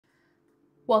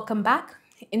Welcome back.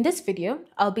 In this video,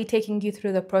 I'll be taking you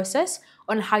through the process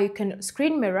on how you can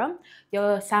screen mirror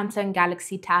your Samsung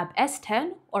Galaxy Tab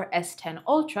S10 or S10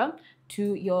 Ultra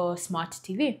to your smart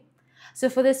TV. So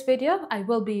for this video, I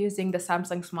will be using the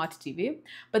Samsung Smart TV,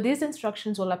 but these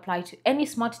instructions will apply to any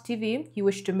smart TV you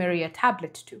wish to mirror your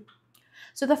tablet to.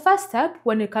 So the first step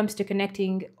when it comes to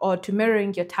connecting or to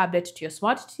mirroring your tablet to your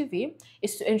smart TV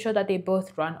is to ensure that they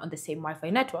both run on the same Wi-Fi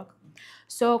network.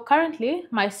 So currently,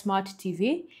 my smart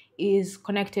TV is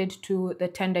connected to the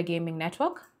Tender Gaming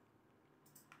network.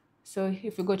 So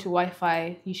if you go to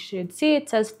Wi-Fi, you should see it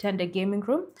says Tender Gaming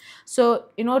Room. So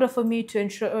in order for me to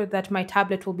ensure that my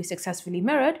tablet will be successfully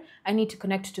mirrored, I need to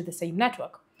connect to the same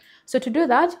network. So to do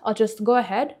that, I'll just go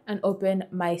ahead and open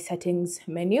my settings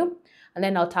menu, and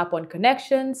then I'll tap on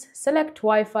Connections, select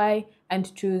Wi-Fi,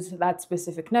 and choose that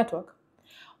specific network.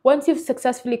 Once you've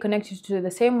successfully connected to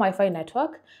the same Wi-Fi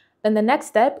network, then the next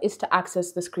step is to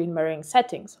access the screen mirroring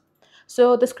settings.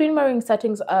 So the screen mirroring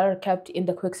settings are kept in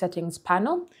the Quick Settings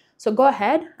panel. So go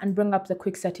ahead and bring up the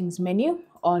Quick Settings menu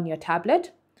on your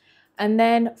tablet. And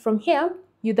then from here,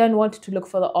 you then want to look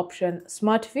for the option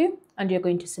Smart View, and you're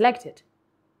going to select it.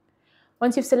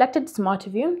 Once you've selected Smart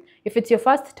View, if it's your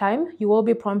first time, you will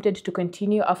be prompted to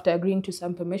continue after agreeing to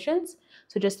some permissions.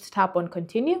 So just tap on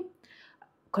Continue,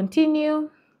 Continue,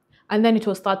 and then it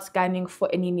will start scanning for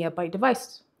any nearby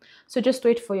device. So just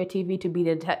wait for your TV to be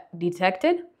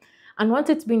detected. And once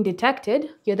it's been detected,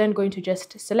 you're then going to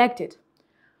just select it.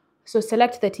 So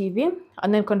select the TV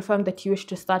and then confirm that you wish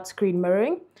to start screen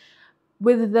mirroring.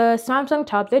 With the Samsung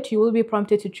tablet, you will be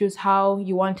prompted to choose how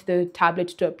you want the tablet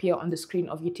to appear on the screen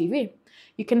of your TV.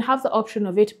 You can have the option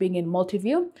of it being in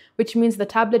multi-view, which means the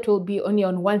tablet will be only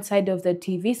on one side of the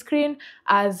TV screen,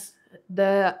 as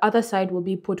the other side will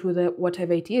be put with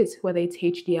whatever it is, whether it's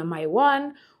HDMI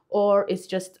 1 or it's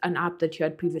just an app that you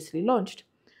had previously launched.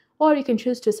 Or you can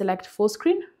choose to select full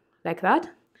screen like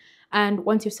that. And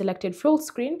once you've selected full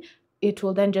screen, it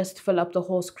will then just fill up the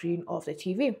whole screen of the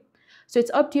TV. So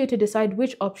it's up to you to decide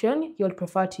which option you'll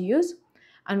prefer to use.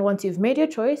 And once you've made your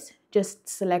choice, just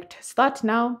select Start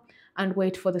Now and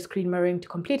wait for the screen mirroring to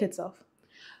complete itself.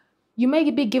 You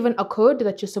may be given a code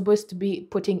that you're supposed to be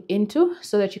putting into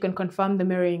so that you can confirm the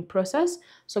mirroring process.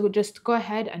 So just go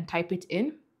ahead and type it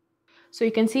in. So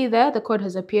you can see there the code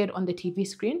has appeared on the TV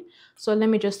screen. So let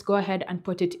me just go ahead and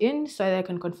put it in so that I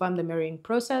can confirm the mirroring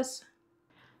process.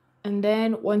 And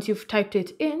then once you've typed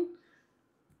it in,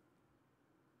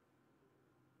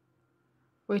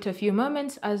 wait a few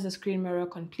moments as the screen mirror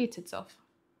completes itself.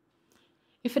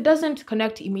 If it doesn't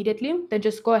connect immediately, then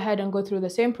just go ahead and go through the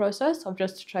same process of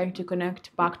just trying to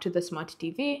connect back to the smart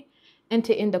TV,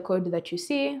 enter in the code that you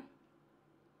see,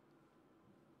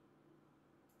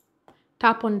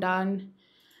 tap on Done,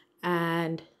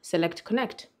 and select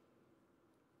Connect.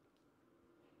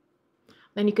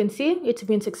 Then you can see it's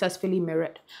been successfully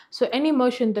mirrored. So any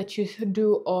motion that you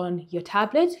do on your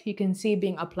tablet, you can see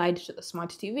being applied to the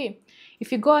smart TV.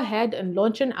 If you go ahead and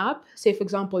launch an app, say for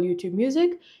example YouTube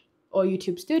Music or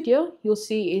YouTube Studio, you'll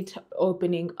see it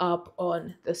opening up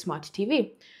on the smart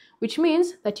TV, which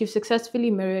means that you've successfully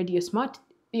mirrored your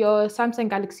Samsung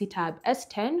Galaxy Tab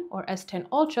S10 or S10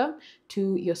 Ultra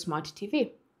to your smart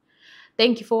TV.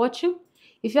 Thank you for watching.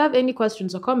 If you have any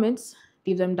questions or comments,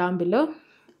 leave them down below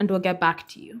and we'll get back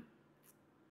to you.